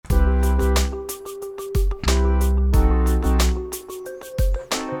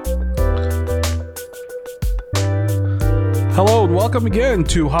Hello and welcome again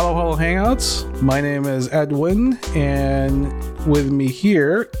to Hollow Hollow Hangouts. My name is Edwin, and with me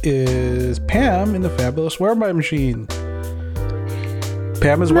here is Pam in the fabulous Whereby Machine.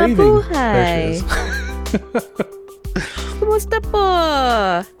 Pam is waving. There she is. Kumusta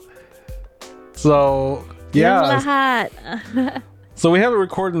po? So, yeah. Lahat. So we haven't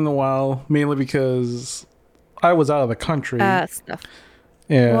recorded in a while, mainly because I was out of the country. Stuff.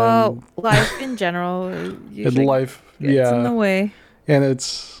 And well, life in general. life, gets in the way. And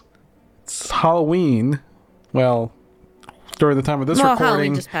it's Halloween. Well, during the time of this recording.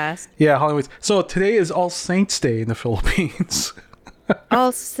 Halloween just passed. Yeah, Halloween. So today is All Saints Day in the Philippines.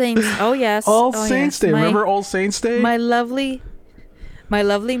 All Saints. Oh yes. All Saints Day. Remember All Saints Day? My lovely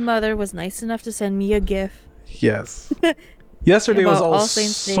mother was nice enough to send me a gift. Yes. Yesterday was All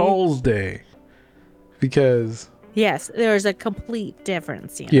Saints Souls Day. Because yes, there's a complete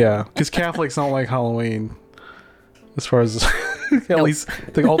difference. Yeah, because Catholics don't like Halloween. As far as at least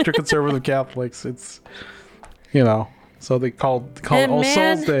the ultra conservative Catholics, it's so they call it All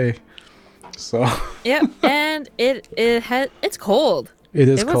Souls Day. So yep, and it's cold. It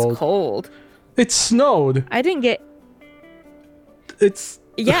was cold. It snowed. I didn't get. It's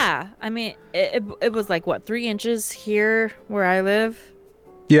yeah. I mean, it was like what 3 inches here where I live.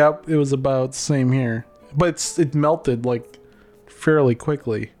 Yep, it was about the same here, but it melted like fairly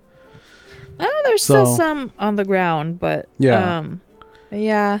quickly. There's still some on the ground, but yeah.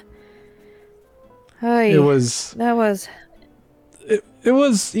 It was. Here's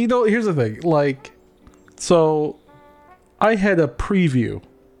the thing. Like, so I had a preview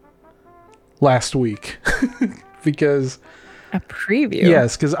last week because a preview.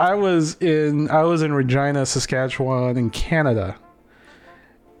 Yes, because I was in Regina, Saskatchewan, in Canada,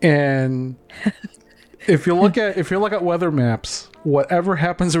 and if you look at weather maps, whatever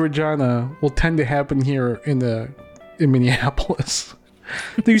happens in Regina will tend to happen here in Minneapolis.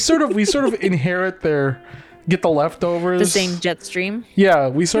 we sort of inherit get the leftovers. The same jet stream. Yeah,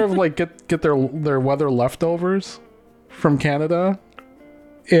 we sort of like get their weather leftovers from Canada.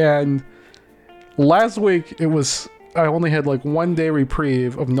 And last week I only had like 1 day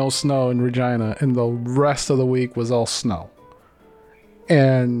reprieve of no snow in Regina, and the rest of the week was all snow.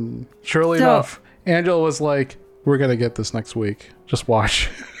 And surely enough, Angela was like, "We're gonna get this next week. Just watch."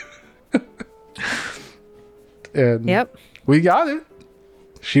 And yep, we got it.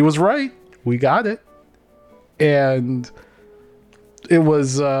 She was right. We got it, and it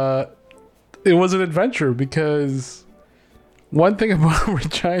was an adventure because one thing about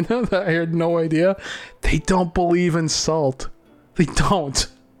Regina that I had no idea, they don't believe in salt. They don't.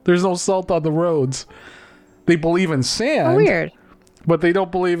 There's no salt on the roads. They believe in sand. Oh, weird. But they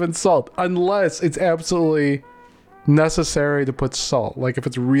don't believe in salt unless it's absolutely necessary to put salt. Like if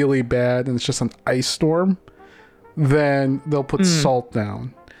it's really bad and it's just an ice storm, then they'll put salt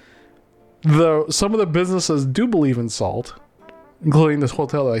down. Though some of the businesses do believe in salt, including this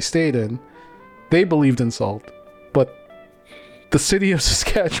hotel that I stayed in. They believed in salt, but the city of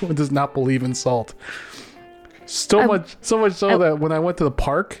Saskatchewan does not believe in salt. So much so that when I went to the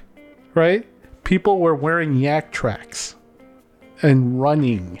park, right, people were wearing yak tracks and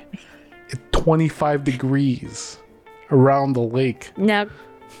running at 25 degrees around the lake. Now,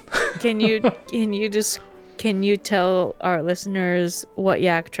 can you tell our listeners what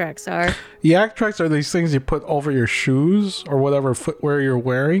yak tracks are? Yak tracks are these things you put over your shoes or whatever footwear you're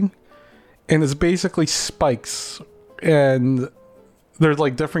wearing, and it's basically spikes, and there's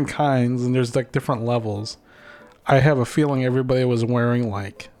like different kinds and there's like different levels. I have a feeling everybody was wearing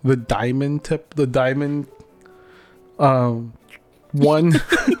like the diamond one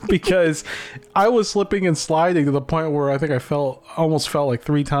because I was slipping and sliding to the point where I think I almost fell like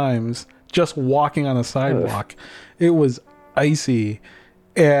 3 times just walking on a sidewalk. It was icy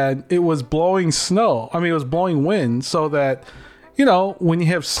and it was blowing snow. I mean, it was blowing wind, so that, when you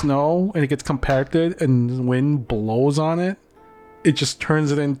have snow and it gets compacted and the wind blows on it, it just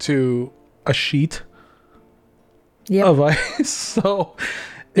turns it into a sheet of ice. So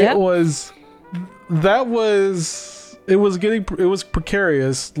it was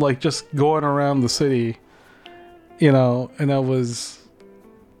precarious, like just going around the city, and I was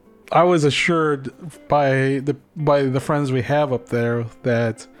assured by the friends we have up there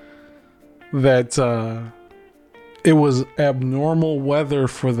that it was abnormal weather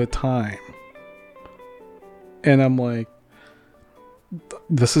for the time. And I'm like,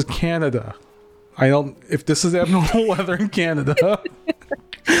 this is Canada. If this is abnormal weather in Canada,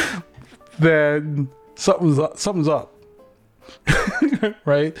 then something's up.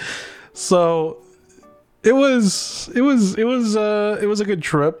 Right? So it was a good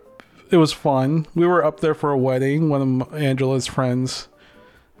trip. was fun. We were up there for a wedding. One of Angela's friends,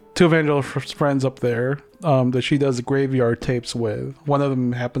 two of Angela's friends up there, that she does graveyard tapes with. One of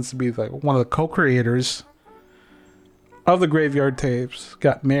them happens to be like one of the co-creators of the graveyard tapes.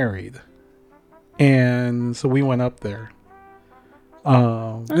 Got married, and so we went up there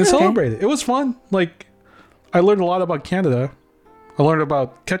and celebrated. It was fun. Like, I learned a lot about Canada. I learned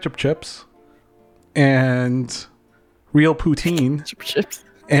about ketchup chips and real poutine. Chips.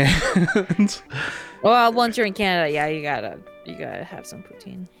 And Well, once you're in Canada, yeah, you gotta have some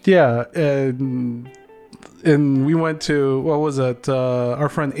poutine. yeah, and we went to, what was it? Our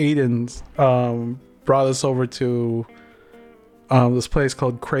friend Aiden brought us over to this place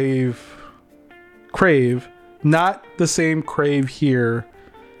called Crave. Not the same Crave here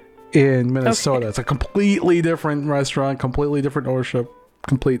in Minnesota. Okay. It's a completely different restaurant, completely different ownership,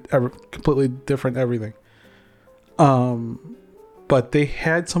 completely different everything. But they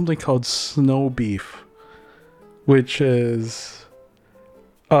had something called snow beef, which is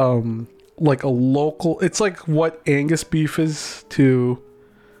like a local. It's like what Angus beef is to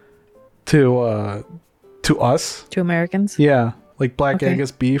us, to Americans. Yeah, like black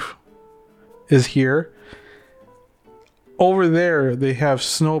Angus beef is here. Over there, they have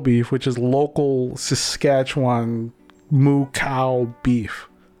snow beef, which is local Saskatchewan moo cow beef.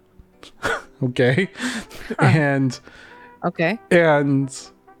 Okay, and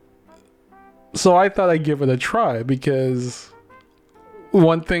so I thought I'd give it a try, because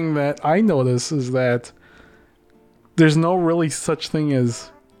one thing that I notice is that there's no really such thing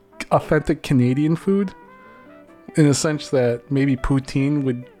as authentic Canadian food, in the sense that maybe poutine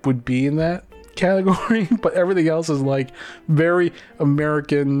would be in that category, but everything else is like very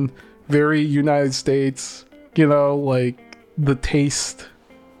American, very United States, like the taste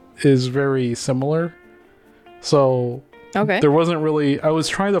is very similar. So there wasn't really, I was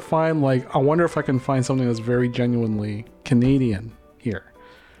trying to find, like, I wonder if I can find something that's very genuinely Canadian here,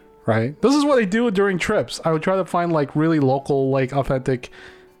 right? This is what I do during trips. I would try to find like really local, like authentic,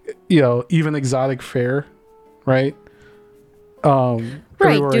 even exotic fare, right?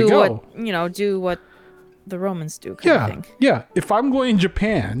 Right, do what the Romans do, kind of thing. Yeah. If I'm going to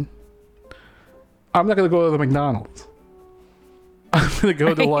Japan, I'm not going to go to the McDonald's. I'm going to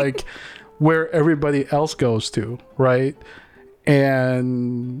go to like where everybody else goes to, right?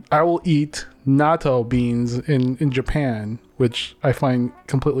 And I will eat natto beans in Japan, which I find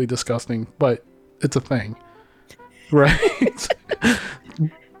completely disgusting, but it's a thing, right?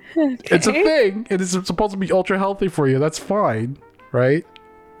 It's a thing. It is supposed to be ultra healthy for you. That's fine, right?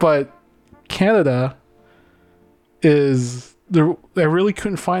 But Canada is there. I really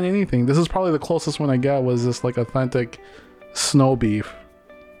couldn't find anything. This is probably the closest one I got, was this like authentic snow beef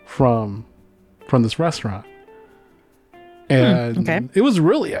from this restaurant, and it was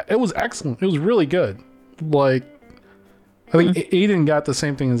excellent. It was really good. Like, I think Aiden got the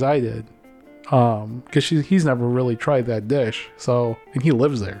same thing as I did. Because he's never really tried that dish, and he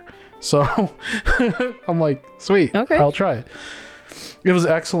lives there, so I'm like, sweet, I'll try it. It was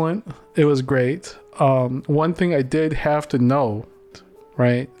excellent. It was great. One thing I did have to know,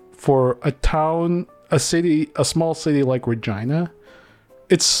 right, for a small city like Regina,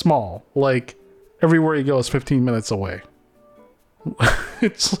 it's small. Like, everywhere you go is 15 minutes away.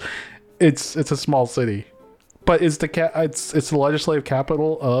 It's a small city. But it's the legislative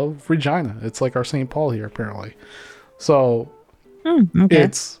capital of Regina. It's like our St. Paul here, apparently. So but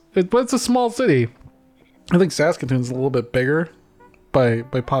it's a small city. I think Saskatoon's a little bit bigger by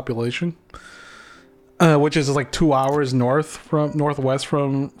population, which is like 2 hours northwest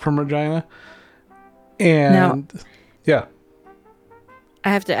from Regina. And now, I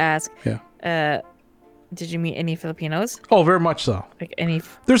have to ask. Yeah. Did you meet any Filipinos? Oh, very much so. Like any?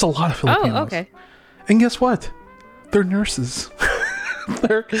 There's a lot of Filipinos. Oh, okay. And guess what? They're nurses.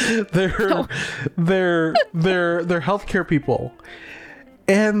 they're healthcare people,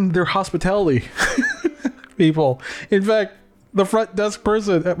 and they're hospitality people. In fact, the front desk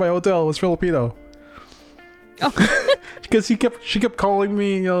person at my hotel was Filipino. Oh, because she kept calling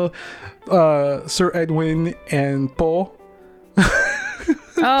me Sir Edwin and Paul.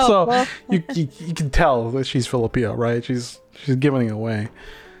 So well. you can tell that she's Filipino, right? She's giving it away.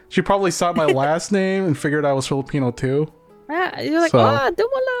 She probably saw my last name and figured I was Filipino too. You're like,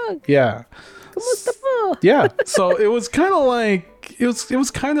 dumalag. Yeah. Kumusta po? Yeah. So it was kind of like, it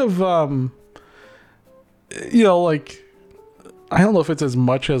was kind of, like, I don't know if it's as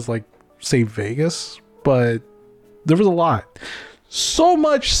much as like, say, Vegas, but there was a lot. So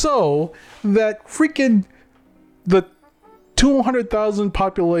much so that freaking the 200,000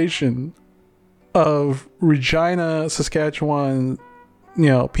 population of Regina, Saskatchewan,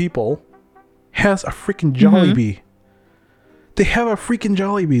 people has a freaking Jollibee. They have a freaking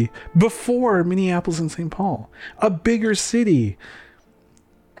Jollibee before Minneapolis and St. Paul, a bigger city.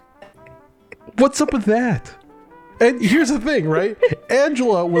 What's up with that? And here's the thing, right?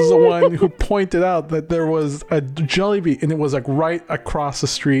 Angela was the one who pointed out that there was a Jollibee, and it was like right across the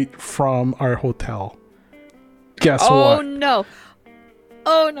street from our hotel. Guess what?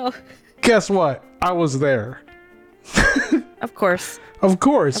 Oh no. Guess what? I was there. Of course. Of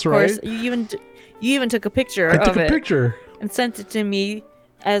course, right? You even took a picture of it. I took a picture. And sent it to me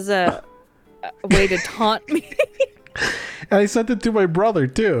as a way to taunt me. And I sent it to my brother,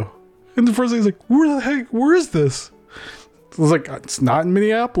 too. And the first thing he's like, where is this? I was like, it's not in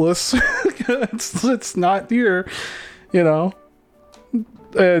Minneapolis. it's not here, And,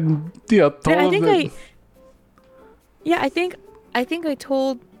 I think I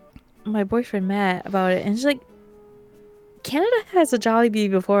told my boyfriend Matt about it, and he's like, Canada has a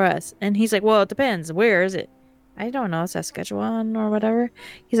Jollibee before us. And he's like, well, it depends. Where is it? I don't know, Saskatchewan or whatever.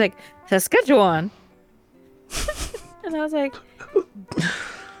 He's like, Saskatchewan? And I was like,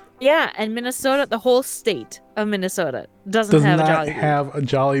 yeah, and Minnesota, the whole state of Minnesota does not have a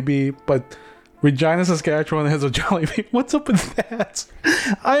Jollibee, but Regina, Saskatchewan has a Jollibee. What's up with that?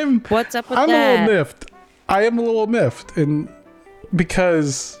 What's up with that? I'm a little miffed. I am a little miffed. And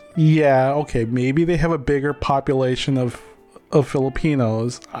because, maybe they have a bigger population of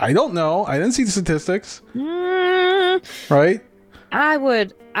Filipinos. I don't know. I didn't see the statistics. Right? I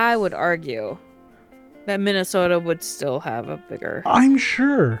would argue that Minnesota would still have a bigger. I'm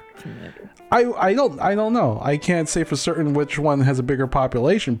sure. Community. I don't know. I can't say for certain which one has a bigger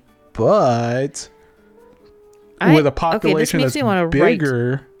population, but with a population that's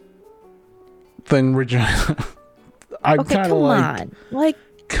bigger than Regina, I'm kind of like,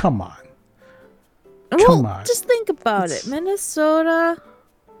 come on. Come on. Just think about it. Minnesota,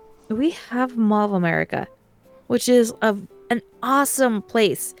 we have Mall of America, which is an awesome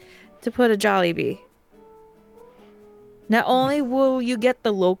place to put a Jollibee. Not only will you get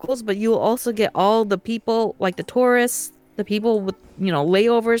the locals, but you will also get all the people, like the tourists, the people with,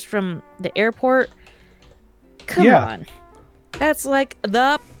 layovers from the airport. Come on. That's like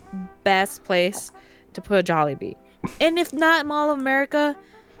the best place to put a Jollibee. And if not Mall of America,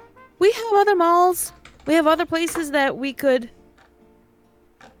 we have other malls. We have other places that we could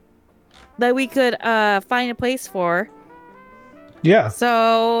find a place for. Yeah.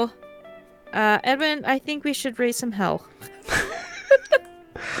 So, Edwin, I think we should raise some hell.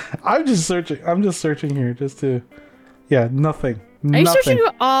 I'm just searching here just to. Yeah, nothing. Are you searching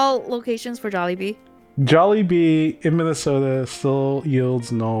for all locations for Jollibee? Jollibee in Minnesota still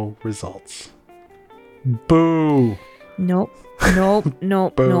yields no results. Boo. Nope. Boo.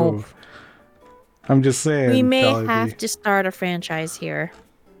 Nope. I'm just saying. We may have to start a franchise here.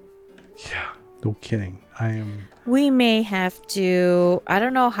 Yeah, no kidding. We may have to. I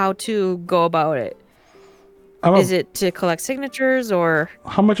don't know how to go about it. Is it to collect signatures, or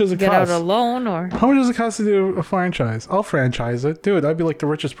how much does it get cost? Out a loan, or how much does it cost to do a franchise? I'll franchise it, dude. I'd be like the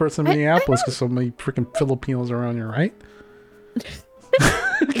richest person in Minneapolis because so many freaking Filipinos around here, right?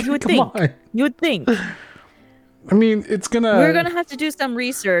 You would think. You would think. I mean, we're gonna have to do some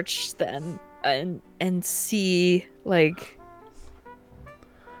research then, and see like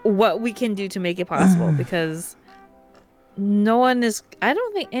what we can do to make it possible, because I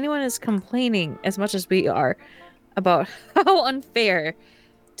don't think anyone is complaining as much as we are about how unfair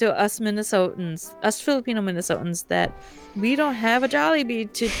to us Minnesotans, us Filipino Minnesotans, that we don't have a Jollibee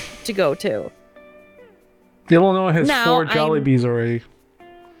to go to. Illinois has 4 Jollibees already.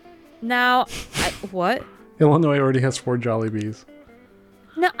 Now, what? Illinois already has 4 Jollibees.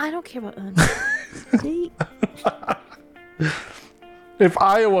 No, I don't care about Illinois. If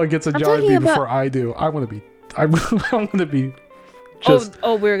Iowa gets a Jollibee before I do, I want to be. Just,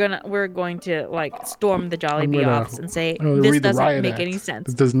 we're going to like storm the Jollibee office and say this doesn't make any sense.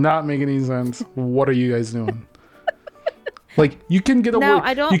 It does not make any sense. What are you guys doing? Like, you can get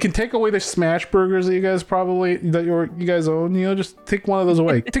away. You can take away the smash burgers that you guys you guys own. Just take one of those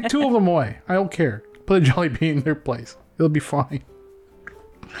away. Take 2 of them away. I don't care. Put a Jollibee in their place. It'll be fine.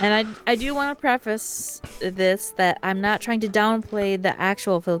 And I do want to preface this that I'm not trying to downplay the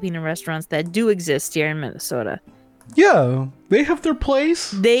actual Filipino restaurants that do exist here in Minnesota. Yeah, they have their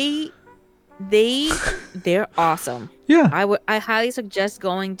place. They're awesome. Yeah. I highly suggest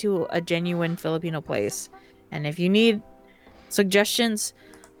going to a genuine Filipino place. And if you need suggestions,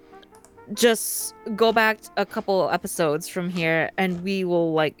 just go back a couple episodes from here and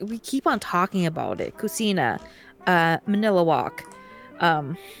we keep on talking about it. Kusina, Manila Walk,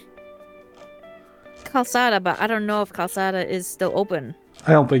 Calzada, but I don't know if Calzada is still open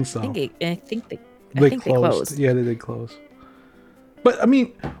I don't think so. I think they closed. Yeah, they did close. But I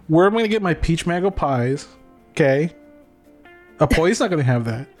mean, where am I gonna get my peach mango pies? Okay, Apoy's not gonna have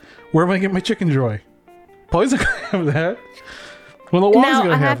that. Where am I gonna get my chicken joy? Apoy's not gonna have that. Well, the wall's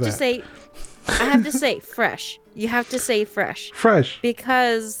gonna have that. I have to say fresh. You have to say fresh. Fresh.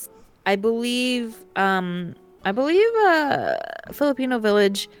 Because I believe Filipino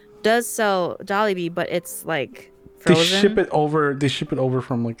Village does sell Jollibee, but it's like frozen. They ship it over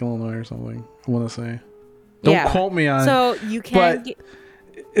from like Illinois or something, I want to say. Don't quote me on it. So you can but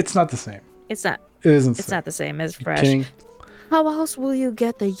it's not the same. It's not. It isn't. It's not the same as fresh. How else will you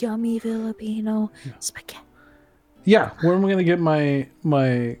get the yummy Filipino spaghetti? Yeah, where am I gonna get my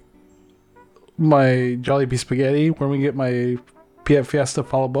Jollibee spaghetti? Where am I gonna get my Fiesta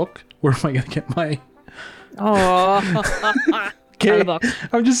Book? Where am I gonna get my? Oh, okay.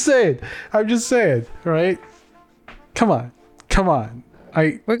 I'm just saying. Right? Come on.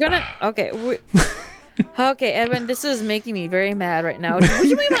 We're gonna. Okay. Okay, Edwin. This is making me very mad right now. Would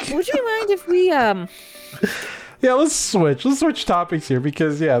you mind if we Yeah, let's switch. Let's switch topics here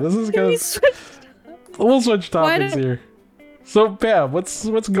because this is gonna. We'll switch topics here. So, Pam,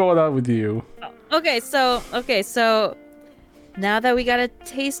 what's going on with you? Okay, so now that we got a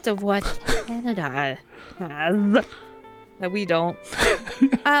taste of what Canada has that we don't,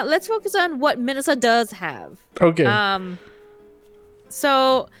 let's focus on what Minnesota does have. Okay.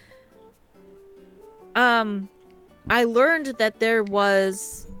 So, I learned that there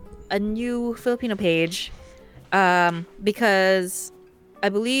was a new Filipino page, because I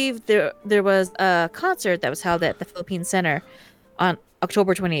believe there was a concert that was held at the Philippine Center on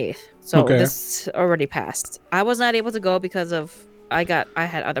October 28th. So this already passed. I was not able to go because of I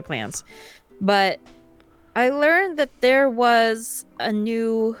had other plans. But I learned that there was a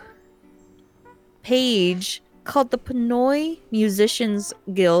new page called the Pinoy Musicians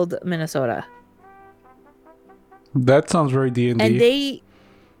Guild Minnesota. That sounds very D&D. And they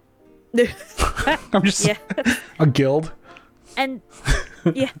I'm just a guild. And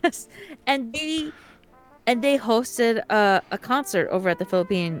yes, and they hosted a concert over at the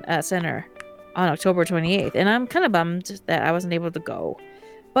Philippine Center on October 28th, and I'm kind of bummed that I wasn't able to go.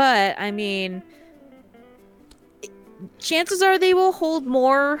 But I mean, chances are they will hold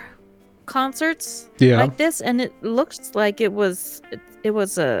more concerts like this, and it looks like it was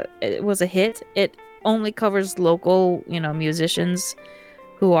a hit. It only covers local, musicians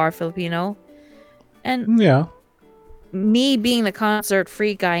who are Filipino, and me being the concert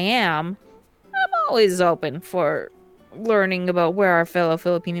freak I am, I'm always open for learning about where our fellow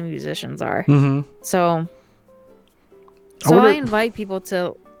Filipino musicians are. Mm-hmm. So I invite people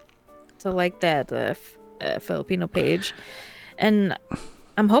to like that Filipino page, and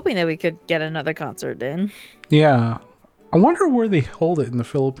I'm hoping that we could get another concert in. Yeah, I wonder where they hold it in the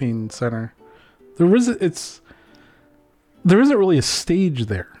Philippine Center. There isn't really a stage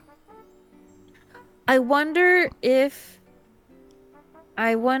there. I wonder if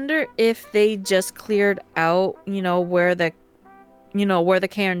they just cleared out, where the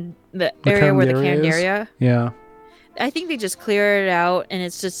area. Yeah. I think they just clear it out, and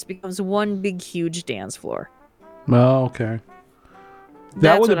it just becomes one big, huge dance floor. Oh, okay.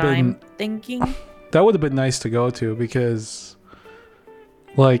 That's what I'm thinking. That would have been nice to go to because,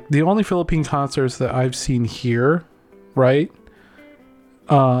 like, the only Philippine concerts that I've seen here, right,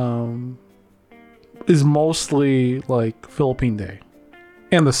 is mostly like Philippine Day,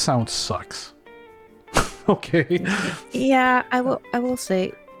 and the sound sucks. Okay. Yeah, I will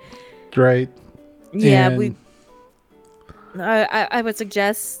say. Right. Yeah, and I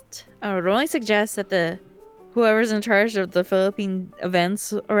would only suggest that whoever's in charge of the Philippine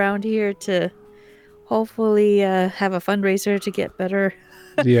events around here to hopefully have a fundraiser to get better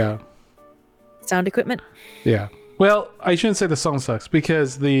sound equipment. Yeah. Well, I shouldn't say the song sucks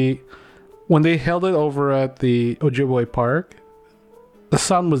because when they held it over at the Ojibwe Park, the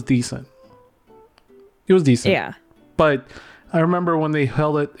sound was decent. It was decent. Yeah. But I remember when they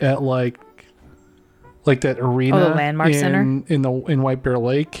held it at like that arena, the Landmark Center in White Bear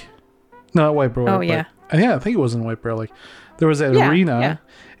Lake. Not White Bear Lake. Oh yeah. Yeah, I think it was in White Bear Lake. There was that arena,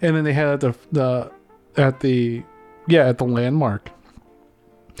 and then they had at the Landmark.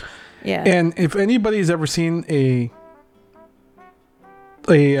 Yeah. And if anybody's ever seen a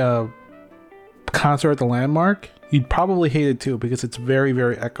concert at the Landmark, you'd probably hate it too because it's very,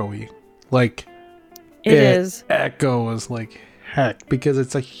 very echoey. Like it is echoes like heck because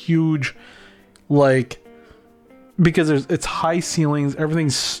it's a huge because it's high ceilings,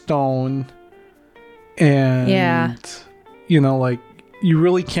 everything's stone, and you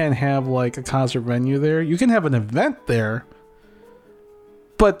really can't have like a concert venue there. You can have an event there,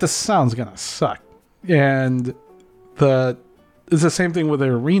 but the sound's gonna suck. And it's the same thing with the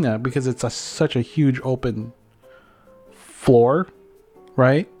arena because it's such a huge open floor,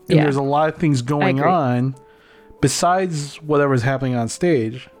 right? And there's a lot of things going on besides whatever's happening on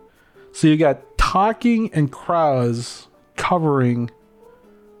stage. So you got talking and crowds covering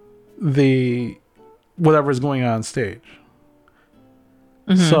the whatever's going on stage.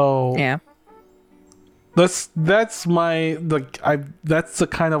 So that's the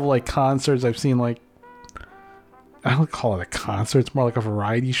kind of like concerts I've seen. Like, I don't call it a concert, it's more like a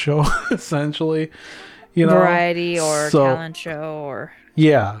variety show essentially, variety or talent show or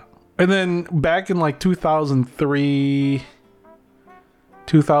and then back in like 2003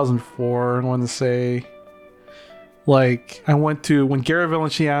 2004 I want to say, like, I went to when Gary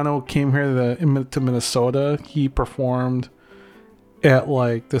Valenciano came here to Minnesota. He performed at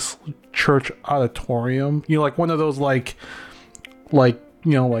like this church auditorium, like one of those like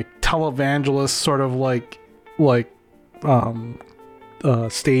televangelist sort of like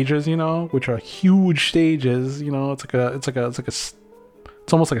stages, which are huge stages. It's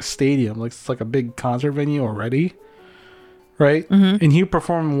almost like a stadium, like it's like a big concert venue already, right? And he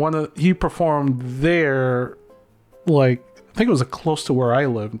performed there, like, I think it was close to where I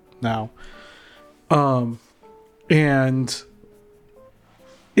live now, and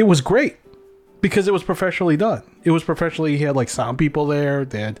it was great because it was professionally done. He had like sound people there.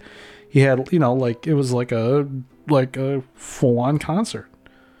 He had it was like a full-on concert.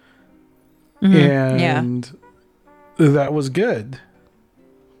 And that was good.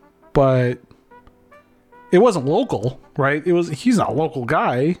 But it wasn't local, right? He's not a local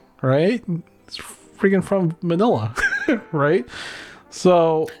guy, right? He's freaking from Manila, right?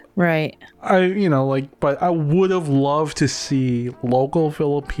 So right. But I would have loved to see local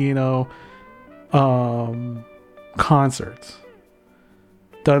Filipino concerts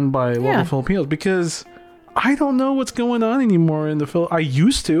done by local Filipinos, because I don't know what's going on anymore in the Philippines. I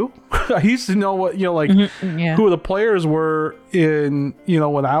used to know what, who the players were in,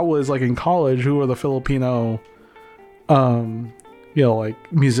 when I was like in college, who were the Filipino,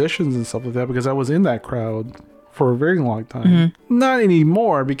 like musicians and stuff like that, because I was in that crowd for a very long time. Not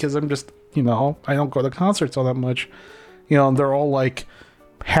anymore, because I'm just, I don't go to concerts all that much. And they're all like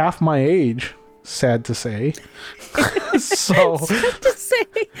half my age, sad to say. So, sad to say.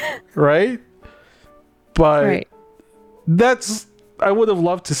 Right? But I would have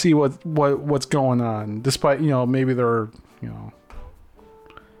loved to see what's going on, despite, maybe they're,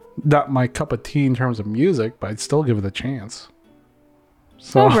 not my cup of tea in terms of music, but I'd still give it a chance.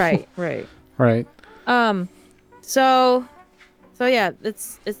 So, right. So yeah,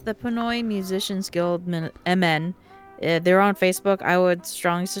 it's the Pinoy Musicians Guild MN. They're on Facebook. I would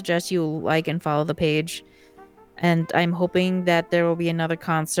strongly suggest you like and follow the page. And I'm hoping that there will be another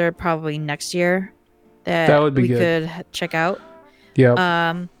concert probably next year that would be good. Could check out.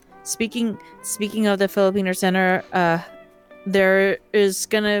 Yeah. Speaking of the Filipino Center, there is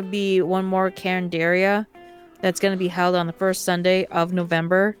gonna be one more Carinderia that's gonna be held on the first Sunday of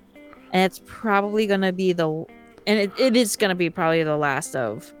November, and it's probably gonna be it is gonna be probably the last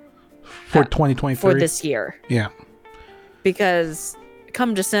of for 2023 for this year. Yeah. Because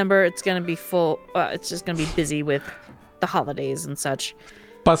come December, it's gonna be full. It's just gonna be busy with the holidays and such.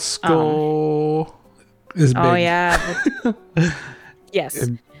 Pasco is big. Oh yeah. Yes.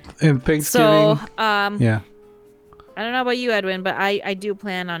 And Thanksgiving. So yeah. I don't know about you, Edwin, but I do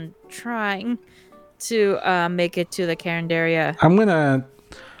plan on trying to make it to the Carinderia.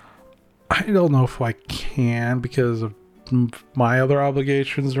 I don't know if I can because of my other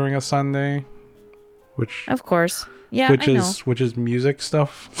obligations during a Sunday, which of course, yeah, which is music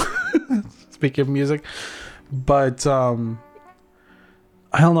stuff. Speaking of music, but I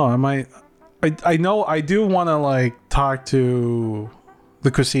don't know. I know I do want to like talk to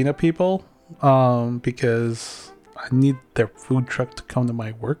the Cucina people, because I need their food truck to come to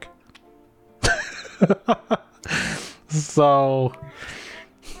my work. So.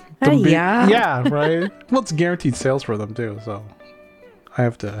 Yeah, right. Well, it's guaranteed sales for them too, so I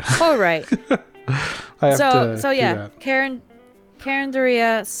have to. Oh, right. So yeah,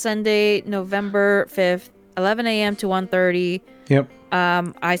 Carinderia Sunday, November 5th, 11 a.m. to 1:30. Yep.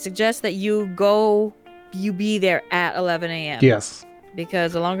 I suggest that you be there at 11 a.m. Yes.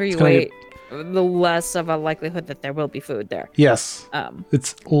 Because the longer you wait, the less of a likelihood that there will be food there. Yes.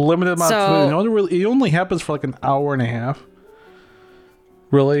 It's limited amount of food. It only happens for like an hour and a half.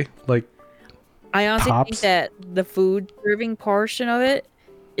 Really? Like, I honestly think that the food serving portion of it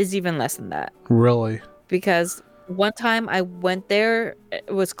is even less than that. Really? Because one time I went there,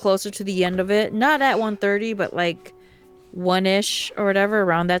 it was closer to the end of it. Not at 1:30, but like 1-ish or whatever,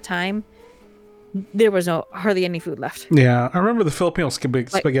 around that time, there was hardly any food left. Yeah, I remember the Filipino Like,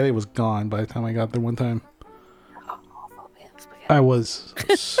 spaghetti was gone by the time I got there one time. Filipino spaghetti. I was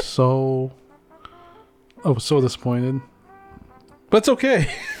so disappointed. But it's okay.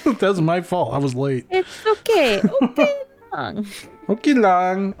 That was my fault. I was late. It's okay. Okay lang. Okay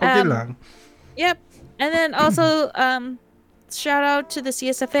lang. Okay Um, lang. Yep. And then also, shout out to the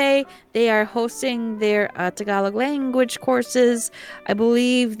CSFA. They are hosting their Tagalog language courses. I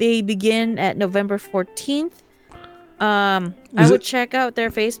believe they begin at November 14th. I would check out their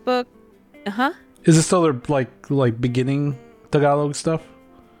Facebook. Uh-huh. Is it still their like beginning Tagalog stuff?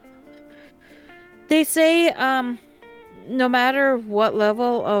 They say no matter what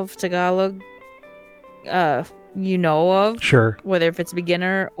level of Tagalog you know of, Sure. whether if it's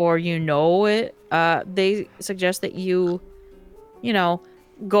beginner or you know it, they suggest that you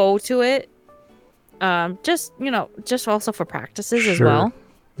go to it, just also for practices as well.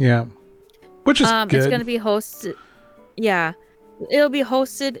 Yeah, which is good. It's going to be hosted. Yeah, it'll be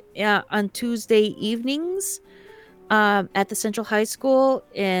hosted on Tuesday evenings at the Central High School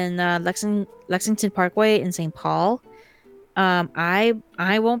in Lexington Parkway in St. Paul. I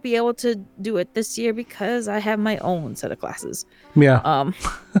won't be able to do it this year because I have my own set of classes. Yeah.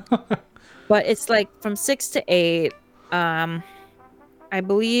 But it's like from 6 to 8. I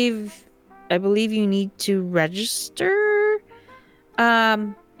believe you need to register.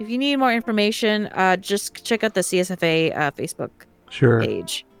 If you need more information, just check out the CSFA Facebook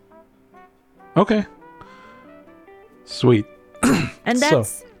page. Okay. Sweet. And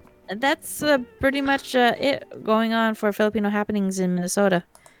that's pretty much it going on for Filipino happenings in Minnesota.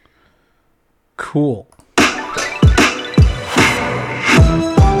 Cool.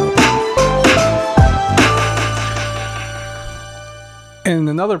 And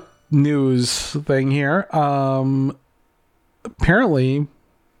another news thing here. Apparently,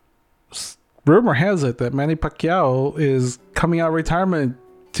 rumor has it that Manny Pacquiao is coming out of retirement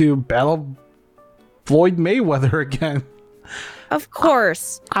to battle Floyd Mayweather again. Of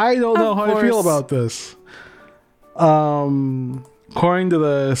course. I don't know how I feel about this. According to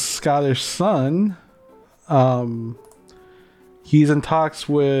the Scottish Sun, he's in talks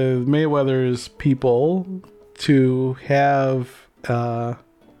with Mayweather's people to have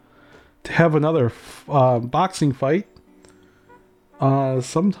another boxing fight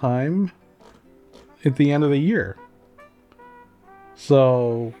sometime at the end of the year.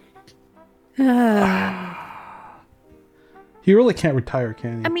 So he really can't retire,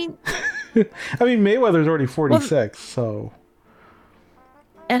 can he? I mean, Mayweather's already 46, so.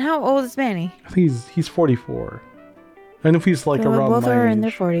 And how old is Manny? I think he's 44. And if he's like around both my are age. in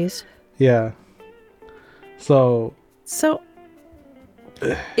their 40s. Yeah. So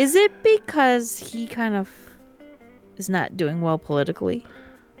is it because he kind of is not doing well politically?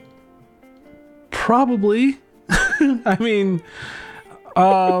 Probably. I mean,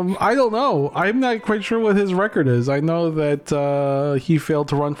 I don't know. I'm not quite sure what his record is. I know that he failed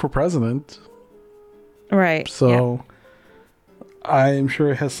to run for president. Right. So I'm sure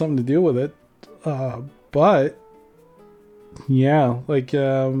it has something to do with it. But yeah, like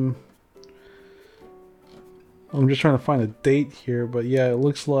I'm just trying to find a date here, but yeah, it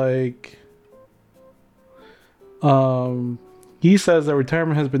looks like he says that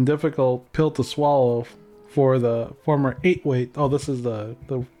retirement has been difficult pill to swallow for the former 8-weight. Oh, this is the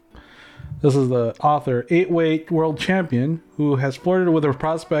author, 8-weight world champion who has flirted with the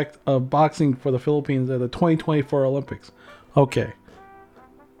prospect of boxing for the Philippines at the 2024 Olympics. Okay.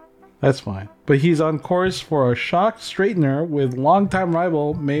 That's fine. But he's on course for a shock straightener with longtime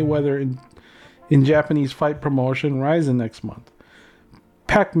rival Mayweather in Japanese fight promotion Ryzen next month.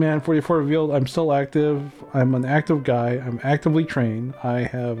 Pac-Man 44 revealed, I'm still active. I'm an active guy. I'm actively trained. I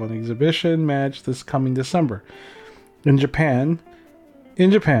have an exhibition match this coming December. In Japan,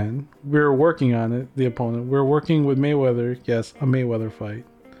 we're working on it, the opponent. We're working with Mayweather. Yes, a Mayweather fight.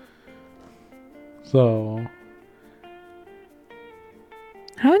 So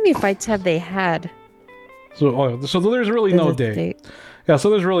how many fights have they had? So there's really no date. Yeah, so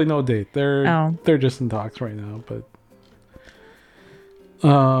there's really no date. They're just in talks right now, but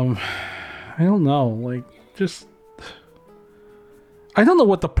I don't know. Like, just I don't know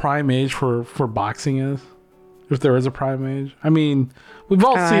what the prime age for boxing is. If there is a prime age. I mean, we've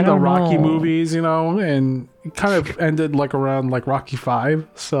all seen the Rocky movies, and it kind of ended like around like Rocky 5,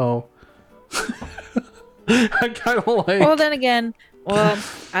 so I kind of like. Well, then again, I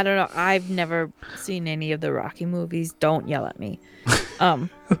don't know. I've never seen any of the Rocky movies. Don't yell at me.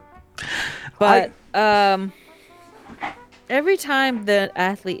 But every time the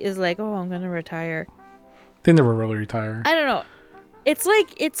athlete is like, "Oh, I'm gonna retire," They never really retire. I don't know. It's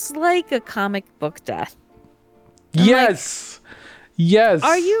like a comic book death. Yes. Yes.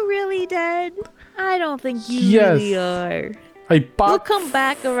 Are you really dead? I don't think you really are. You'll come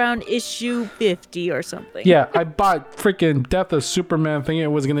back around issue 50 or something. Yeah, I bought freaking Death of Superman thinking it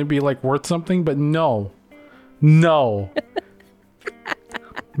was going to be like worth something, but no.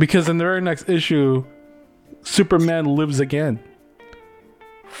 Because in the very next issue, Superman lives again.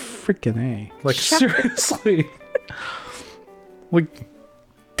 Freaking A. Like, seriously. Like,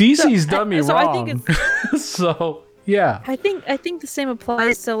 DC's done me wrong. I think it's, so, yeah. I think the same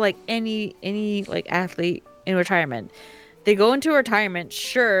applies to like any like athlete in retirement. They go into retirement,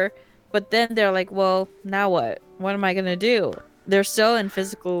 sure, but then they're like, well, now what? What am I going to do? They're still in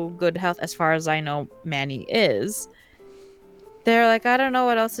physical good health as far as I know Manny is. They're like, I don't know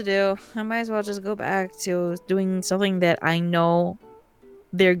what else to do. I might as well just go back to doing something that I know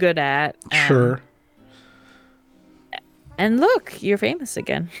they're good at. Sure. And look, you're famous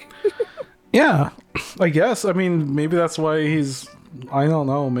again. Yeah, I guess. I mean, maybe that's why I don't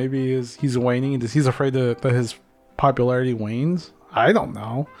know. Maybe he's waning. He's afraid that his popularity wanes. I don't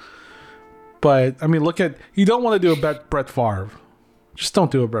know. But, I mean, you don't want to do a Brett Favre. Just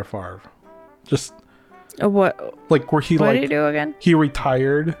don't do a Brett Favre. Just... What? Like, where what did he do again? He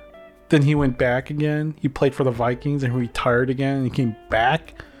retired, then he went back again. He played for the Vikings, and he retired again, and he came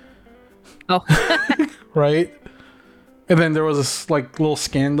back. Oh. Right? And then there was this, like, little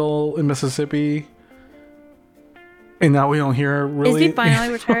scandal in Mississippi. And now we don't hear really... Is he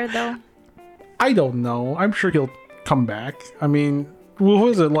finally retired, though? I don't know. I'm sure he'll come back. I mean, what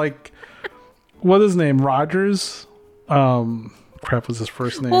was it? Like, what is his name? Rogers? Crap was his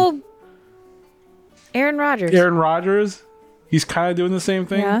first name. Well, Aaron Rodgers. Aaron Rodgers? He's kind of doing the same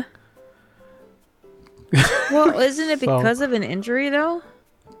thing? Yeah. Well, isn't it because of an injury, though?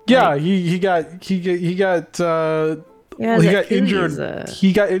 Yeah, like, he got injured.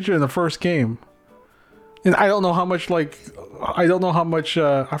 He got injured in the first game, and I don't know how much. I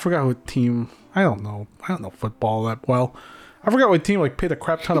forgot what team. I don't know football that well. I forgot what team paid a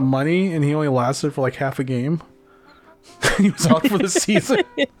crap ton of money, and he only lasted for like half a game. He was out for the season.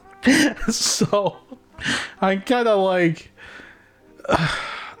 So I'm kind of like,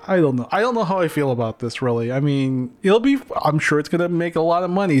 I don't know. I don't know how I feel about this, really. I mean, I'm sure it's going to make a lot of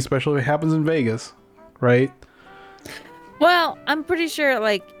money, especially if it happens in Vegas, right? Well, I'm pretty sure,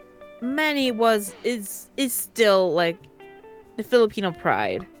 Manny is still, the Filipino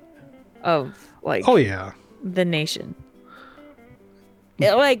pride of, oh, yeah. the nation.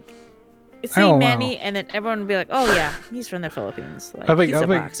 See Manny, and then everyone would be like, "Oh yeah, he's from the Philippines. He's a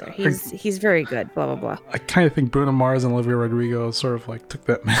boxer. He's very good." Blah blah blah. I kind of think Bruno Mars and Olivia Rodrigo sort of took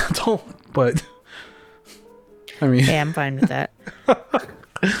that mantle, but I mean, yeah, I'm fine with that.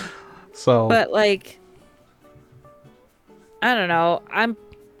 So, but I don't know. I'm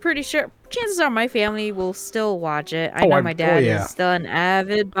pretty sure. Chances are my family will still watch it. I know my dad is still an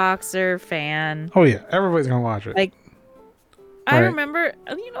avid boxer fan. Oh yeah, everybody's gonna watch it. I remember,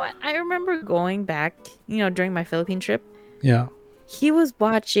 you know what? I remember going back, during my Philippine trip. Yeah. He was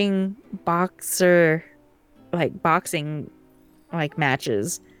watching boxing,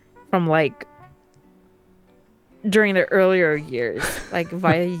 matches from, during the earlier years,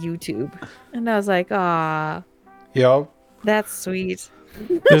 via YouTube. And I was like, ah. Yep. That's sweet.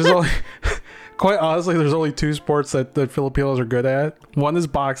 There's only, quite honestly, there's only two sports that Filipinos are good at. One is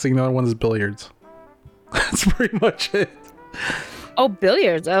boxing, the other one is billiards. That's pretty much it. Oh,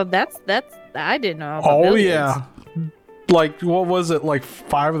 billiards. Oh, that's I didn't know about billiards. Yeah. What was it?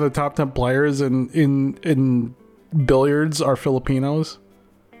 5 of the top 10 players in billiards are Filipinos.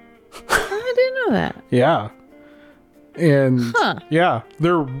 I didn't know that. Yeah. And yeah,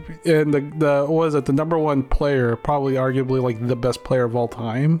 they're the what was it? The number one player, probably arguably the best player of all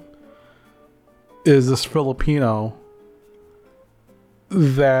time, is this Filipino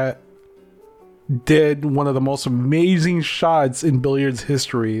that did one of the most amazing shots in billiards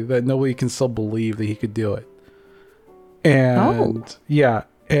history that nobody can still believe that he could do it. And yeah,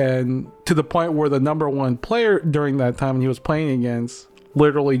 and to the point where the number one player during that time he was playing against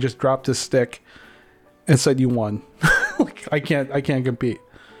literally just dropped his stick and said, "You won." I can't compete.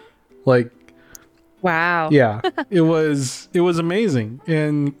 Wow. Yeah, it was amazing.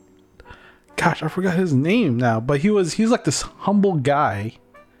 And gosh, I forgot his name now, but he's this humble guy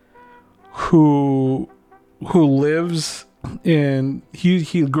who lives in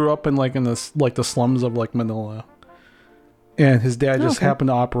he grew up in the slums of Manila, and his dad just happened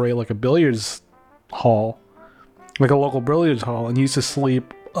to operate a billiards hall, a local billiards hall, and he used to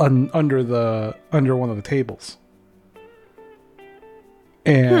sleep under one of the tables.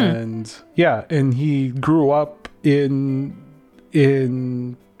 And yeah, and he grew up in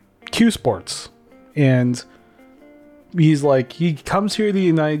Q Sports, and he comes here to the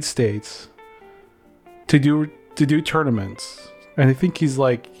United States to do tournaments, and I think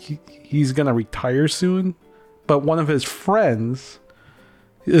he's gonna retire soon. But one of his friends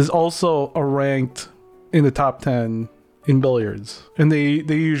is also ranked in the top 10 in billiards, and they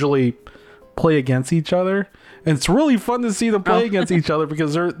usually play against each other, and it's really fun to see them play against each other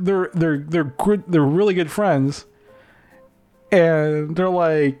because they're really good friends, and they're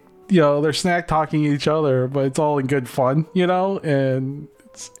like, they're snack talking each other, but it's all in good fun, and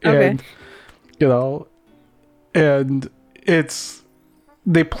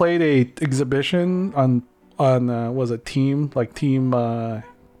they played a exhibition on was a team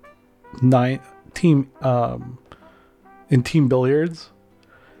in team billiards,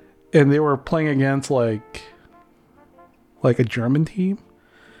 and they were playing against like a German team,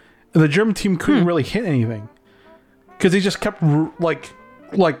 and the German team couldn't really hit anything because they just kept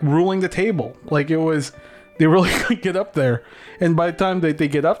ruling the table. Like they really couldn't get up there, and by the time they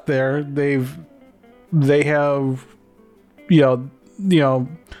get up there, they have the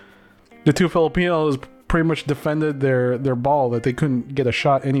two Filipinos pretty much defended their ball that they couldn't get a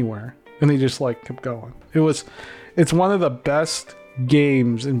shot anywhere, and they just kept going. It's one of the best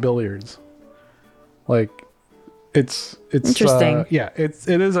games in billiards. It's interesting. It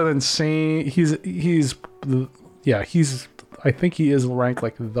is an insane. I think he is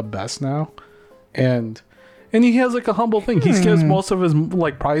ranked the best now, and he has a humble thing. He gives most of his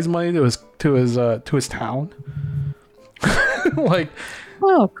prize money to his town.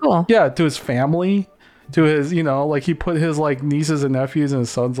 Oh, cool. Yeah, to his family, to his, he put his nieces and nephews and his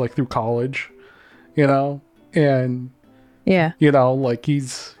sons through college, and yeah,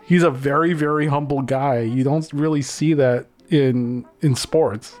 he's a very, very humble guy. You don't really see that in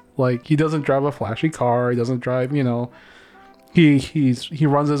sports. He doesn't drive a flashy car. He doesn't drive, he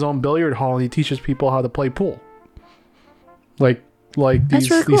runs his own billiard hall, and he teaches people how to play pool. These really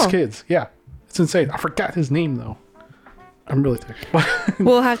cool. These kids. Yeah. It's insane. I forgot his name though. I'm really tired.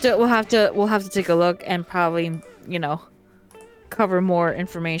 We'll have to take a look and probably, cover more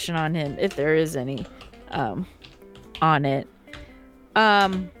information on him if there is any on it.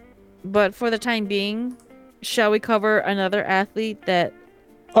 But for the time being, shall we cover another athlete that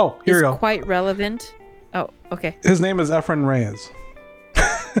here we go. Quite relevant? Oh, okay. His name is Efren Reyes.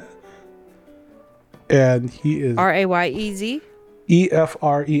 And he is Rayez?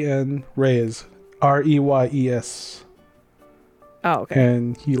 Efren Reyes. Reyes. Oh, okay.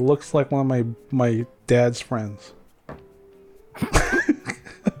 And he looks like one of my dad's friends.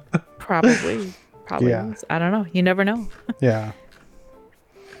 Probably. Yeah. I don't know. You never know. Yeah.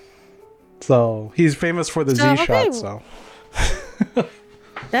 So he's famous for the Z shot. So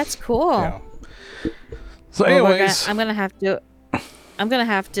that's cool. Yeah. So, anyways, I'm gonna have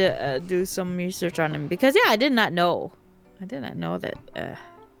to do some research on him because I did not know that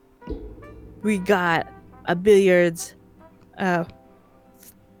we got a billiards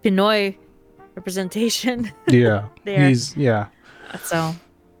Pinoy representation. Yeah. there. So.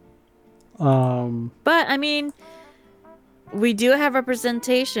 But I mean, we do have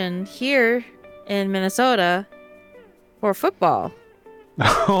representation here in Minnesota for football.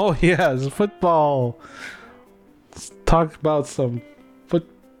 Oh yes, football. Let's talk about some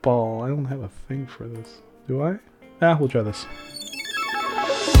football. I don't have a thing for this. Do I? We'll try this.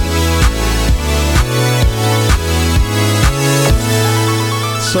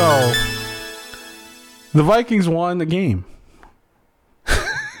 So, the Vikings won the game.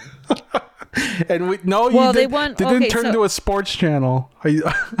 And they won. They didn't turn into a sports channel. I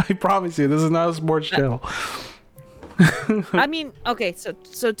promise you, this is not a sports channel. I mean, okay, so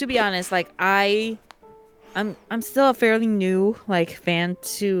to be honest, I'm still a fairly new fan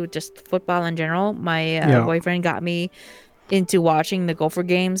to just football in general. My boyfriend got me into watching the Gopher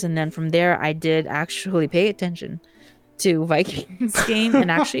games, and then from there I did actually pay attention to Vikings game and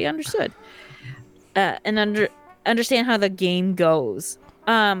actually understood and understand how the game goes.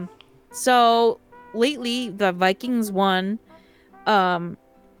 So lately the Vikings won. The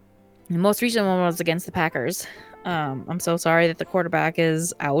most recent one was against the Packers. I'm so sorry that the quarterback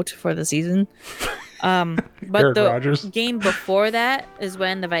is out for the season. But Eric the Rodgers. game before that is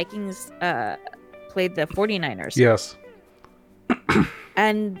when the Vikings played the 49ers. Yes.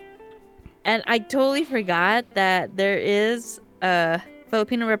 And I totally forgot that there is a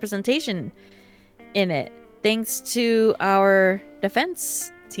Filipino representation in it, thanks to our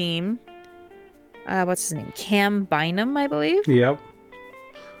defense team. What's his name? Cam Bynum, I believe. Yep.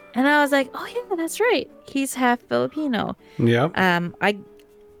 And I was like, oh yeah, that's right. He's half Filipino. Yep.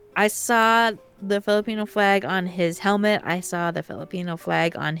 I saw the Filipino flag on his helmet. I saw the Filipino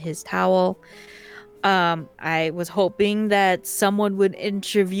flag on his towel. I was hoping that someone would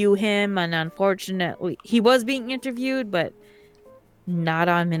interview him, and unfortunately, he was being interviewed, but not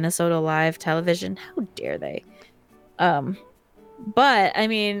on Minnesota Live television. How dare they? Um, but I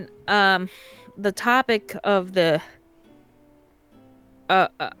mean, the topic of that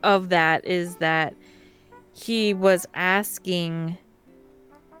is that he was asking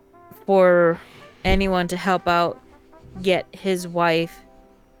for anyone to help out get his wife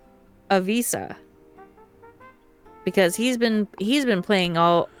a visa because he's been playing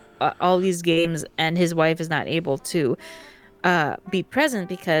all these games and his wife is not able to be present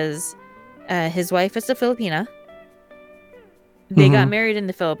because his wife is a Filipina. They got married in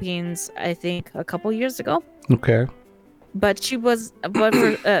the Philippines, I think, a couple years ago. Okay. But she's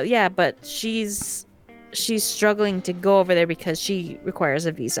struggling to go over there because she requires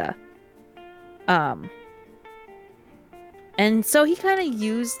a visa. And so he kind of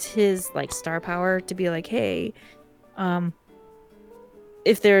used his like star power to be like, hey,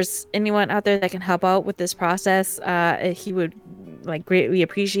 if there's anyone out there that can help out with this process, he would like greatly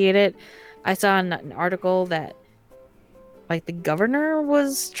appreciate it. I saw an article that like the governor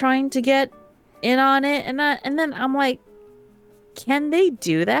was trying to get in on it, and then I'm like, can they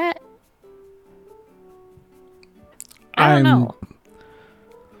do that? I don't know.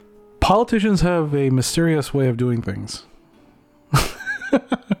 Politicians have a mysterious way of doing things. Yeah,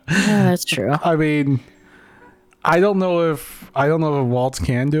 that's true. I mean, I don't know if Waltz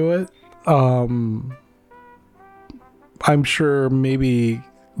can do it. I'm sure maybe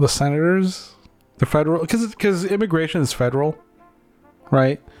the senators, the federal, because immigration is federal,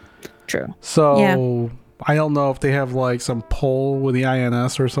 right? True. So yeah. I don't know if they have like some poll with the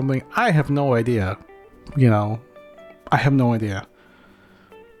INS or something. I have no idea. I have no idea.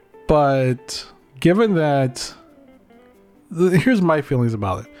 But given that, here's my feelings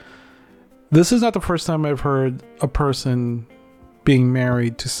about it. This is not the first time I've heard a person being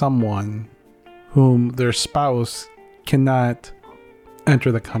married to someone whom their spouse cannot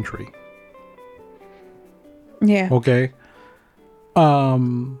enter the country. Yeah. Okay.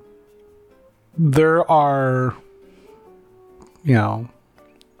 There are,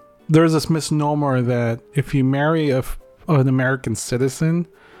 there's this misnomer that if you marry an American citizen,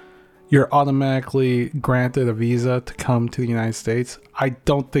 you're automatically granted a visa to come to the United States. I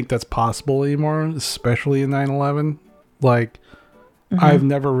don't think that's possible anymore, especially in 9/11. Like, I've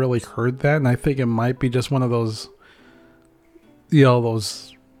never really heard that, and I think it might be just one of those,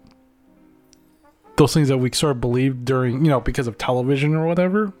 those things that we sort of believed during, because of television or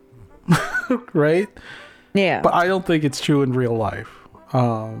whatever, right? Yeah. But I don't think it's true in real life.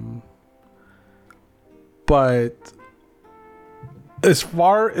 But as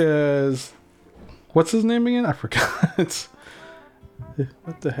far as what's his name again? I forgot.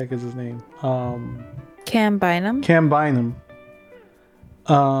 What the heck is his name? Cam Bynum. Cam Bynum.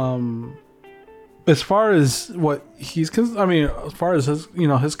 As far as what as far as his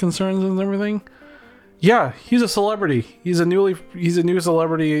his concerns and everything, yeah, he's a celebrity. He's a new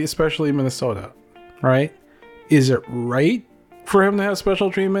celebrity, especially in Minnesota, right? Is it right for him to have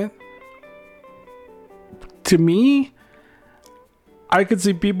special treatment? To me, I could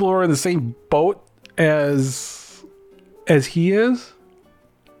see people who are in the same boat as he is,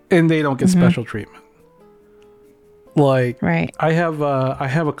 and they don't get special treatment. Like, right. I have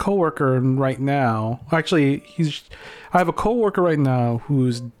a coworker right now. Actually, I have a coworker right now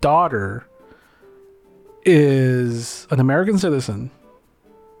whose daughter is an American citizen,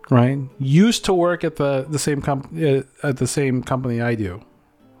 right? Used to work at the same company I do,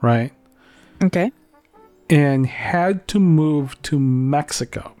 right? Okay. And had to move to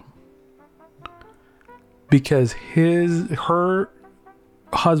Mexico because her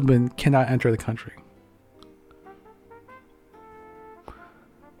husband cannot enter the country.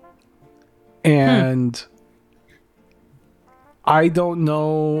 And I don't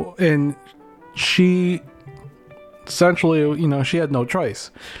know, and she essentially, she had no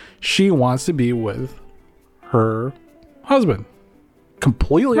choice. She wants to be with her husband.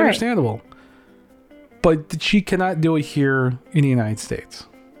 Completely understandable. But she cannot do it here in the United States.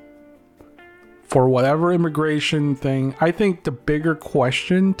 For whatever immigration thing, I think the bigger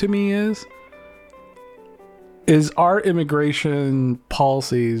question to me is our immigration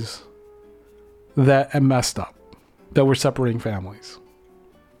policies that are messed up, that we're separating families?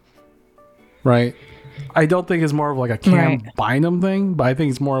 Right? I don't think it's more of like a Cam Bynum thing, but I think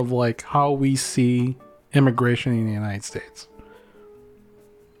it's more of like how we see immigration in the United States.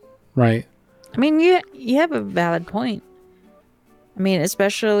 right? I mean, you have a valid point. I mean,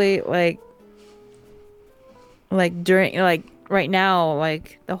 especially during right now,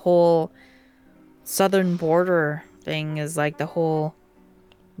 like the whole southern border thing is like the whole,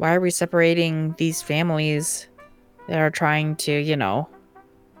 why are we separating these families that are trying to,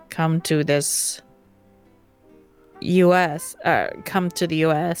 come to this come to the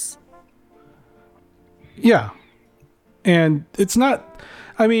US? Yeah. And it's not,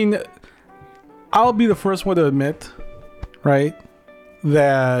 I mean, I'll be the first one to admit, right,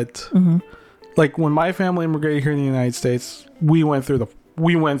 that like when my family immigrated here in the United States, we went through the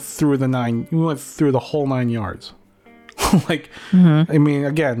whole 9 yards. Like, I mean,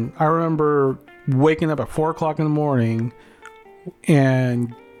 again, I remember waking up at 4:00 in the morning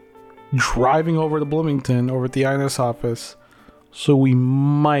and driving over to Bloomington, over at the INS office, so we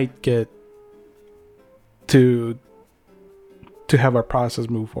might get to have our process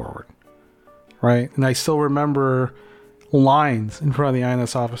move forward, right? And I still remember lines in front of the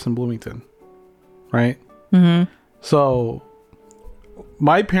INS office in Bloomington, right? So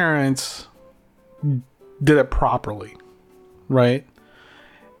my parents did it properly, right?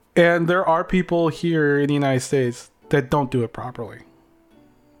 And there are people here in the United States that don't do it properly,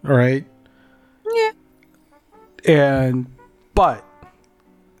 all right? Yeah. But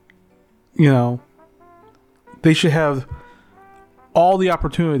they should have all the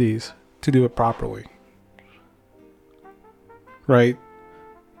opportunities to do it properly, right?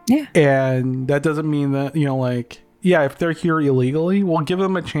 Yeah. And that doesn't mean that, if they're here illegally, we'll give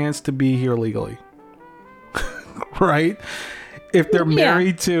them a chance to be here legally. Right? If they're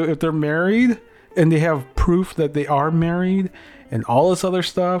married and they have proof that they are married and all this other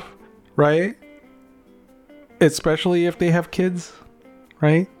stuff, right? Especially if they have kids,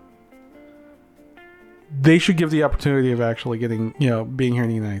 right? They should give the opportunity of actually getting, being here in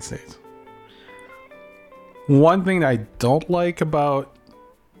the United States. One thing that I don't like about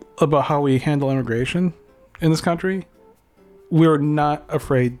how we handle immigration in this country, we're not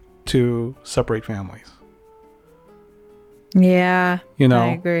afraid to separate families. Yeah. I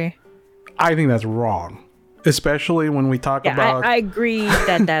agree. I think that's wrong. Especially when we talk about... I agree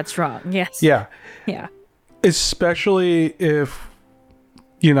that that's wrong. Yes. Yeah. Yeah. Especially if,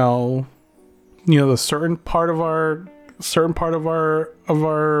 the certain part of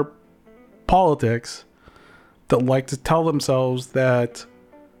our politics that like to tell themselves that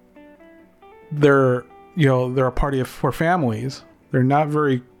they're a party for families. They're not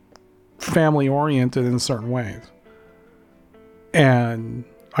very family oriented in certain ways. And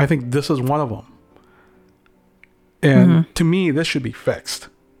I think this is one of them. And to me, this should be fixed.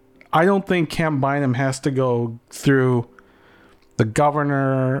 I don't think Camp Bynum has to go through the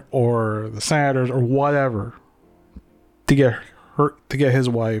governor or the senators or whatever to get his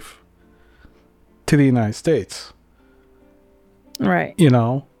wife to the United States. Right.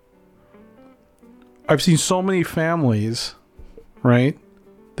 I've seen so many families, right,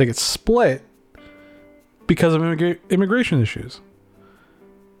 that get split because of immigration issues.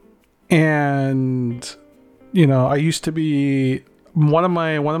 And I used to be one of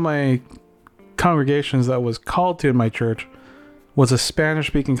my congregations that was called to in my church was a Spanish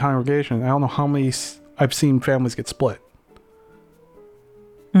speaking congregation. I don't know how many I've seen families get split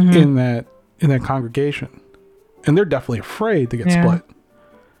in that congregation, and they're definitely afraid to get split,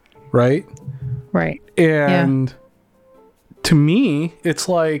 right? Right. And to me, it's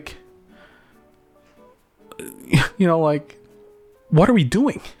like, like, what are we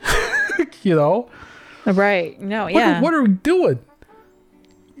doing? Right. No. Yeah. What are we doing?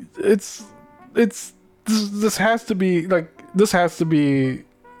 This has to be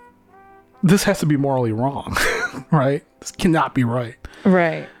morally wrong, right? This cannot be right.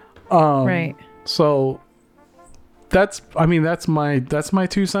 Right. Right. So that's my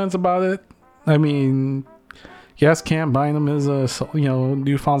 2 cents about it. I mean, yes, Camp Bynum is a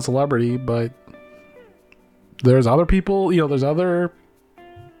newfound celebrity, but there's other people. There's other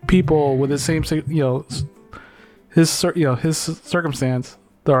people with the same his circumstance.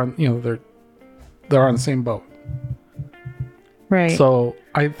 They're on the same boat. Right. So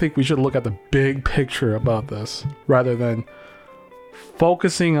I think we should look at the big picture about this rather than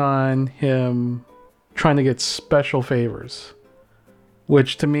focusing on him trying to get special favors,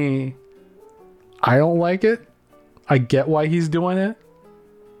 which to me, I don't like it. I get why he's doing it,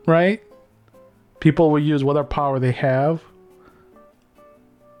 right? People will use whatever power they have.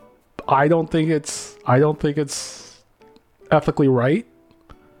 I don't think it's ethically right.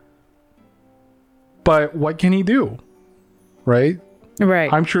 But what can he do? Right?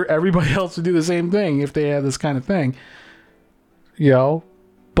 Right. I'm sure everybody else would do the same thing if they had this kind of thing.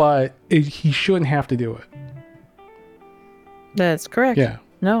 but he shouldn't have to do it. That's correct. Yeah.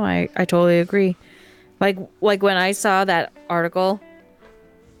 No, I totally agree. Like when I saw that article,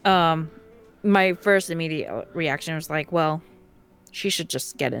 my first immediate reaction was like, well, she should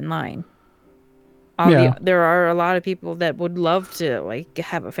just get in line. There are a lot of people that would love to like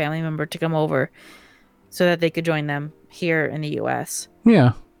have a family member to come over so that they could join them here in the US.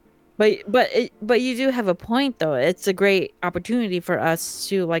 Yeah. But you do have a point though. It's a great opportunity for us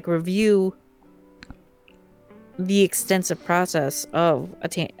to like review the extensive process of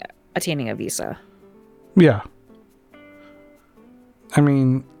attaining a visa. Yeah. I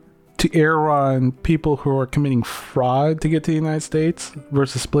mean, to err on people who are committing fraud to get to the United States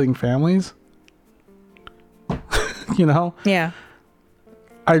versus splitting families, you know? Yeah.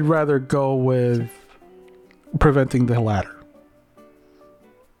 I'd rather go with preventing the latter.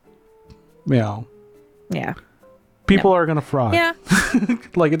 You know? Yeah. People are going to fraud. Yeah.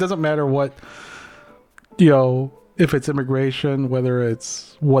 Like, it doesn't matter what, you know, if it's immigration, whether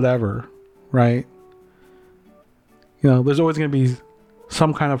it's whatever, right? You know, there's always going to be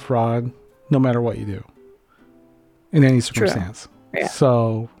some kind of fraud, no matter what you do, in any circumstance. Yeah.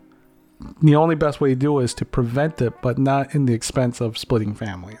 So, the only best way to do it is to prevent it, but not in the expense of splitting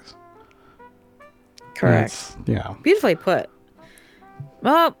families. Correct. Yeah. Beautifully put.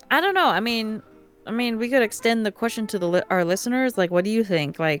 Well, I don't know. I mean, we could extend the question to our listeners. Like, what do you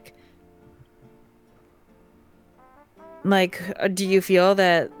think? Like, do you feel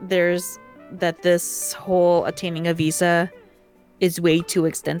that this whole attaining a visa is way too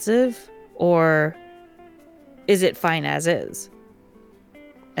extensive, or is it fine as is?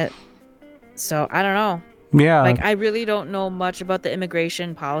 So I don't know. Yeah. Like, I really don't know much about the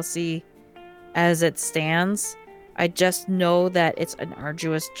immigration policy as it stands. I just know that it's an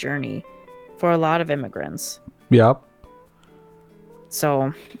arduous journey for a lot of immigrants. Yep.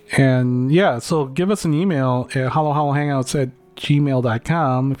 So. And yeah, so give us an email at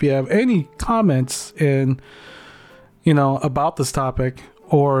hollowhangouts@gmail.com if you have any comments about this topic,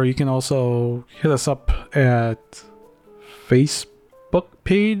 or you can also hit us up at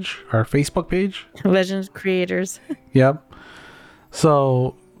our Facebook page. Legends Creators. Yep.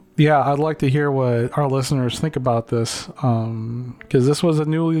 So, yeah, I'd like to hear what our listeners think about this, because this was a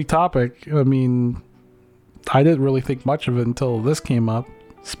new topic. I mean, I didn't really think much of it until this came up,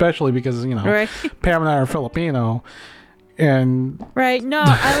 especially because, right. Pam and I are Filipino. And right. No,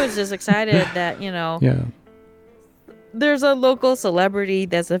 I was just excited that, yeah, there's a local celebrity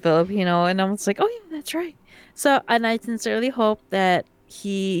that's a Filipino, and I was like, oh, yeah, that's right. So, and I sincerely hope that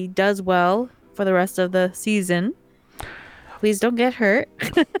he does well for the rest of the season. Please don't get hurt.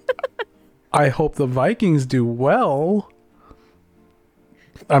 I hope the Vikings do well.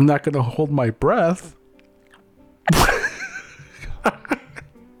 I'm not going to hold my breath.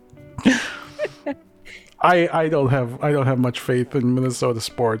 I don't have much faith in Minnesota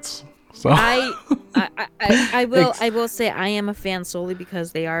sports. So I will say I am a fan solely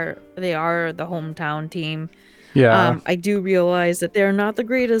because they are the hometown team. Yeah. I do realize that they're not the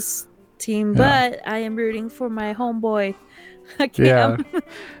greatest team, but I am rooting for my homeboy Cam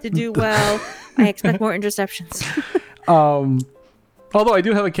to do well. I expect more interceptions. Although I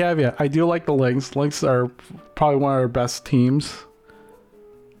do have a caveat. I do like the Lynx. Lynx are probably one of our best teams.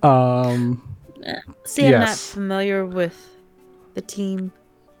 See, I'm not familiar with the team,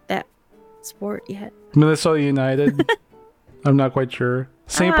 that sport yet. Minnesota United. I'm not quite sure.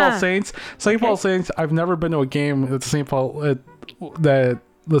 St. Paul Saints. Paul Saints. I've never been to a game that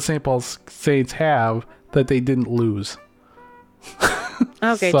the St. Paul Saints have that they didn't lose.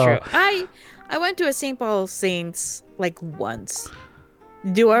 Okay, true. I went to a St. Paul Saints like once.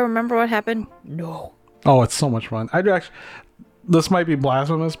 Do I remember what happened? No. Oh, it's so much fun. This might be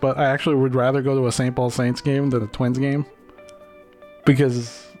blasphemous, but I actually would rather go to a St. Paul Saints game than a Twins game,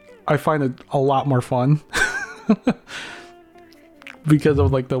 because I find it a lot more fun. Because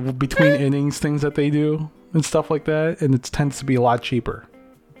of like the between innings things that they do and stuff like that, and it tends to be a lot cheaper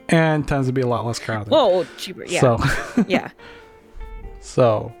and tends to be a lot less crowded. Whoa, cheaper, yeah. So yeah.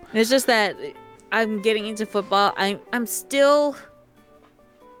 So it's just that I'm getting into football. I still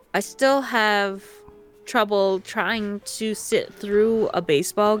have trouble trying to sit through a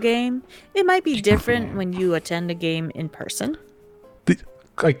baseball game. It might be different when you attend a game in person.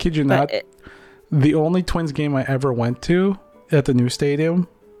 I kid you not. The only Twins game I ever went to at the new stadium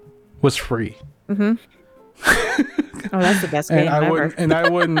was free. Mm-hmm. Oh, that's the best game ever.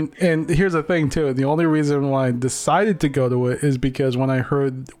 And here's the thing too. The only reason why I decided to go to it is because when I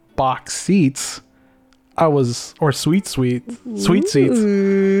heard box seats, sweet seats,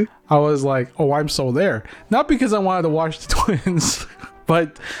 I was like, oh, I'm so there. Not because I wanted to watch the Twins,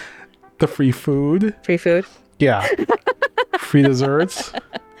 But the free food. Free food. Yeah. Free desserts.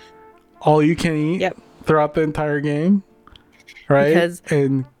 All you can eat throughout the entire game. Right? Because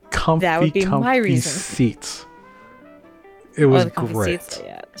and comfy seats. It was great. Seats,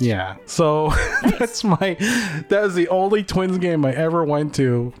 yeah. So nice. that is the only Twins game I ever went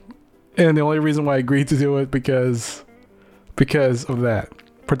to. And the only reason why I agreed to do it because of that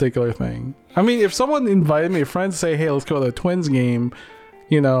particular thing. I mean, if someone invited me, a friend say, hey, let's go to a Twins game,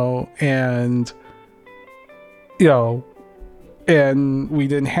 and we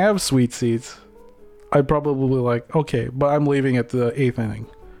didn't have sweet seats, I'd probably be like, okay, but I'm leaving at the 8th inning.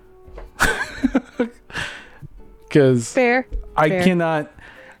 Because I cannot.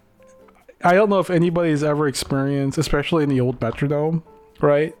 I don't know if anybody's ever experienced, especially in the old Metrodome,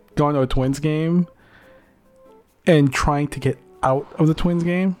 right? Going to a Twins game and trying to get out of the Twins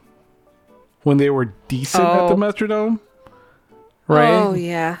game when they were decent at the Metrodome, right? Oh,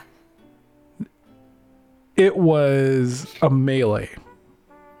 yeah. It was a melee.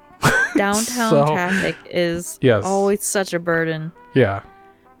 Downtown traffic is always such a burden. Yeah.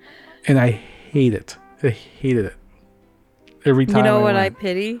 And I hate it. I hated it. Every time. You know what I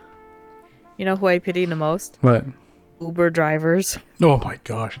pity? You know who I pity the most? What? Uber drivers. Oh my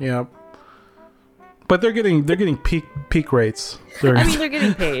gosh, yeah. But they're getting peak rates. They're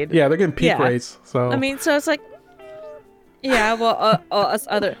getting paid. Yeah, they're getting peak rates. So I mean, so it's like, yeah, well, us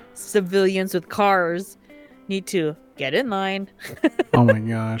other civilians with cars need to get in line. Oh my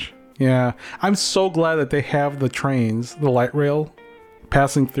gosh. Yeah. I'm so glad that they have the trains, the light rail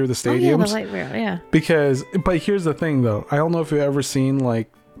passing through the stadiums. Oh, yeah, the light rail, yeah. But here's the thing though. I don't know if you've ever seen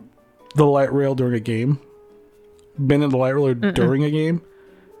like the light rail during a game. Been in the light rail during a game.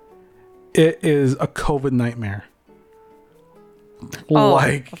 It is a COVID nightmare. Oh,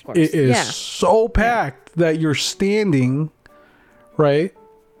 like of course. It is so packed that you're standing, right?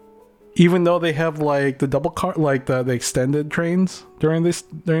 Even though they have like the double car, like the extended trains during this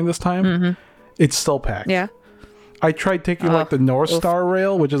time, it's still packed. Yeah. I tried taking like the North Star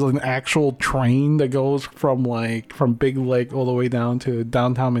Rail, which is an actual train that goes from Big Lake all the way down to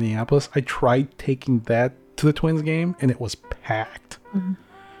downtown Minneapolis. I tried taking that to the Twins game, and it was packed.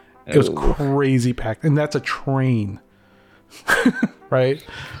 It was crazy packed, and that's a train, right?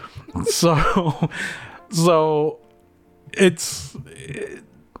 So it's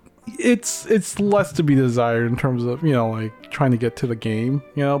less to be desired in terms of like trying to get to the game,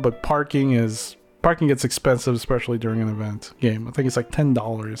 But parking gets expensive, especially during an event game. I think it's like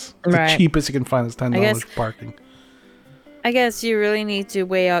 $10. The cheapest you can find is $10 for parking. I guess you really need to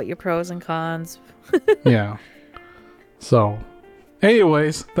weigh out your pros and cons. Yeah. So,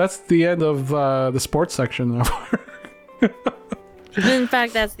 anyways, that's the end of the sports section of our. In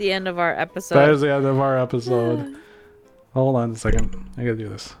fact, that's the end of our episode. That is the end of our episode. Hold on a second. I gotta do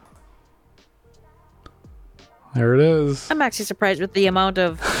this. There it is. I'm actually surprised with the amount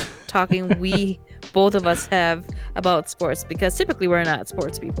of talking we both of us have about sports, because typically we're not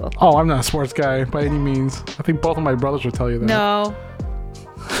sports people. Oh, I'm not a sports guy by any means. I think both of my brothers would tell you that.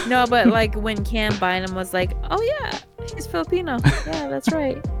 No, but like when Cam Bynum was like, oh yeah, he's Filipino. Yeah, that's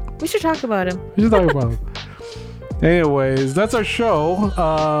right. We should talk about him. Anyways, that's our show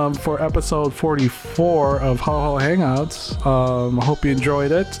for episode 44 of Hello Hello Hangouts. I hope you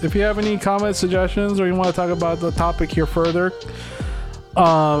enjoyed it. If you have any comments, suggestions, or you want to talk about the topic here further,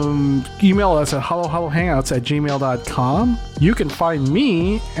 email us at hellohellowhangouts@gmail.com. You can find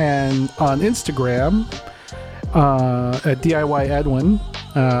me on Instagram at DIY Edwin.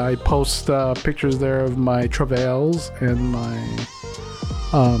 I post pictures there of my travails and my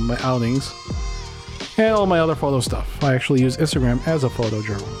outings and all my other photo stuff. I actually use Instagram as a photo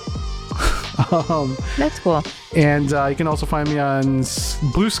journal. That's cool. And you can also find me on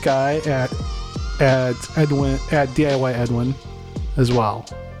Blue Sky at Edwin at DIY Edwin as well.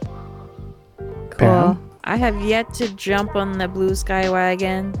 Cool. Pam? I have yet to jump on the Blue Sky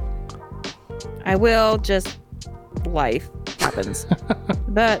wagon. I will, just life happens.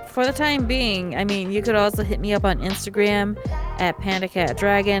 But for the time being, I mean, you could also hit me up on Instagram at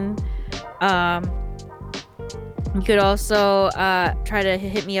PandaCatDragon. You could also try to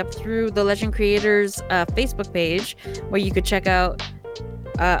hit me up through the Legend Creators Facebook page, where you could check out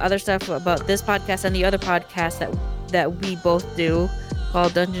other stuff about this podcast and the other podcast that we both do,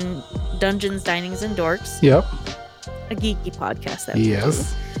 called Dungeons, Dinings, and Dorks. Yep. A geeky podcast that we do.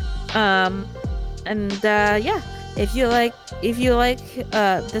 Yeah, if you like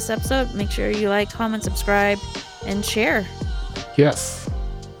this episode, make sure you like, comment, subscribe, and share. Yes.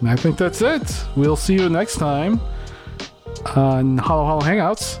 And I think that's it. We'll see you next time on Hello Hello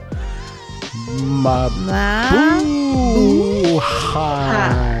Hangouts. Bye. Boo!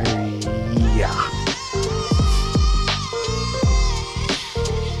 Hi. Yeah.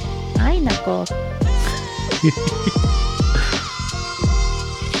 Hi, Knuckles.